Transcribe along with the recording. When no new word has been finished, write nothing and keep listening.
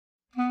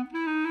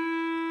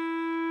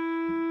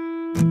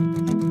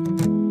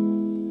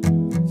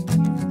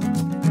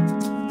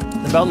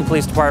Belton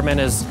Police Department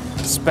is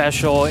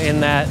special in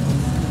that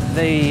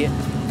they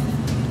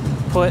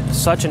put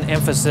such an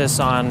emphasis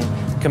on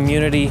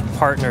community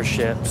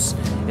partnerships.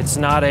 It's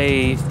not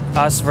a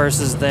us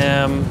versus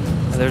them.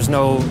 There's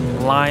no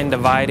line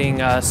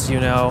dividing us, you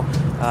know.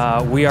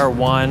 We are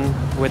one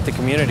with the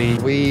community.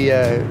 We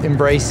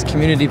embrace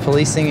community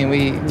policing, and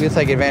we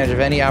take advantage of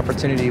any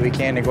opportunity we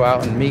can to go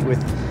out and meet with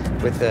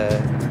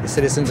the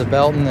citizens of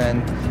Belton,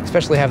 and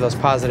especially have those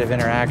positive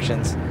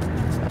interactions.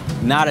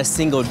 Not a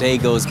single day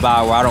goes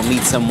by where I don't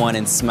meet someone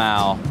and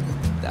smile.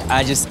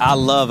 I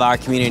love our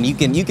community,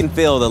 and you can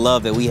feel the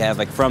love that we have,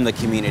 like, from the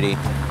community.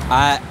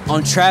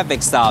 On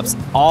traffic stops,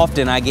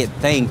 often I get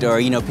thanked,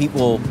 or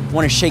people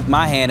want to shake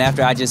my hand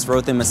after I just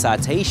wrote them a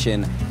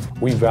citation.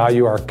 We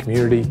value our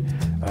community.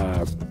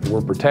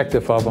 We're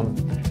protective of them,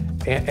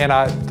 and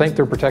I think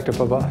they're protective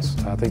of us.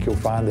 I think you'll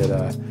find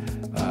that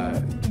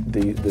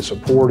the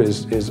support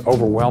is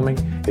overwhelming.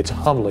 It's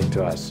humbling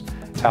to us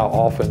how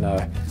often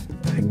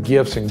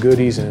gifts and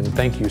goodies and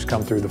thank yous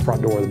come through the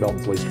front door of the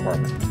Belton Police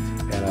Department.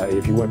 And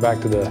if you went back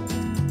to the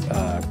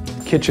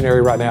kitchen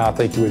area right now, I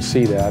think you would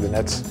see that, and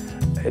that's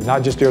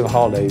not just during the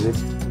holidays,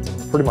 it's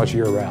pretty much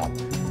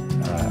year-round.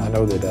 I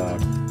know that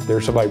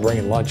there's somebody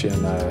bringing lunch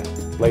in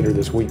later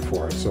this week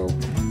for us, so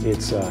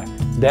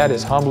that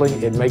is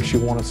humbling. It makes you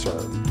want to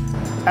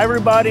serve.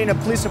 Everybody in the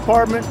police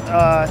department,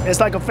 it's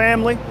like a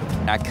family.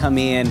 I come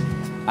in,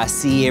 I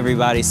see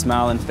everybody's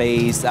smiling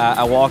face.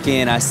 I walk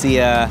in, I see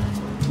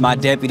my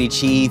deputy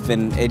chief,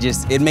 and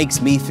it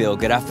makes me feel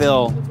good. I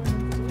feel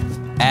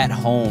at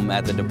home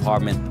at the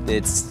department.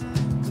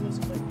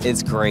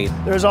 It's great.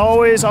 There's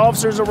always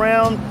officers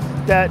around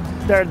that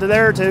they're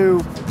there to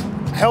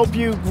help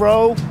you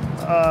grow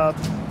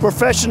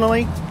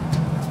professionally,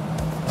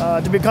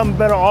 to become a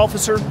better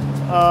officer.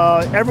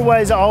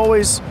 Everybody's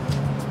always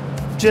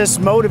just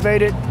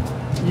motivated.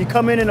 You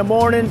come in the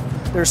morning,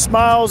 there's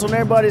smiles on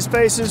everybody's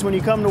faces when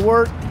you come to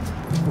work.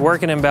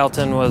 Working in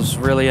Belton was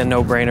really a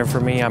no-brainer for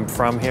me. I'm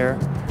from here.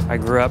 I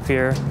grew up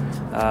here.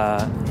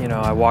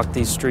 I walked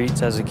these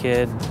streets as a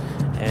kid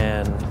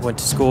and went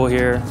to school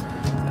here.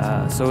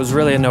 So it was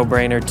really a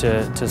no-brainer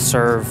to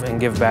serve and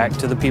give back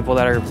to the people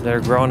that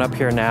are growing up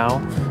here now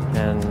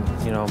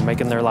and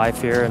making their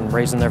life here and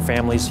raising their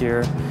families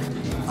here.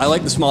 I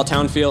like the small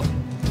town feel.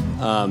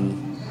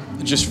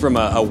 Just from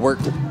a work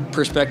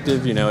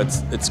perspective,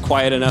 it's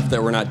quiet enough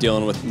that we're not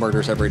dealing with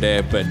murders every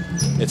day, but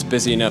it's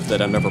busy enough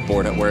that I'm never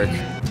bored at work.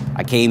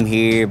 I came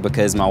here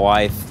because my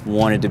wife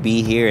wanted to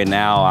be here, and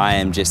now I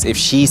am just, if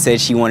she said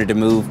she wanted to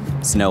move,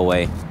 it's no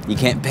way. You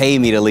can't pay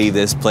me to leave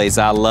this place.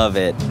 I love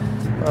it.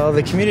 Well,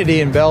 the community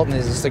in Belton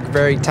is just a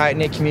very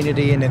tight-knit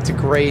community, and it's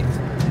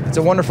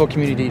a wonderful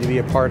community to be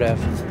a part of.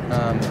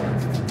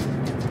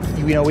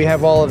 We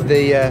have all of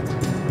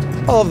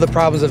the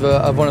problems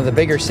of one of the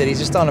bigger cities,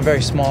 just on a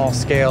very small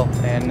scale,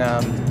 and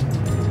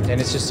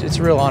it's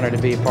a real honor to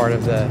be a part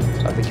of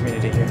the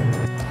community here.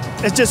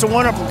 It's just a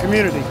wonderful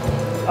community.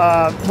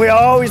 We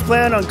always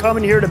plan on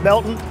coming here to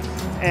Belton,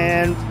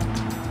 and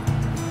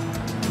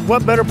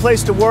what better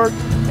place to work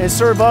and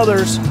serve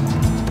others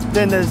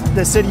than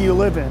the city you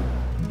live in.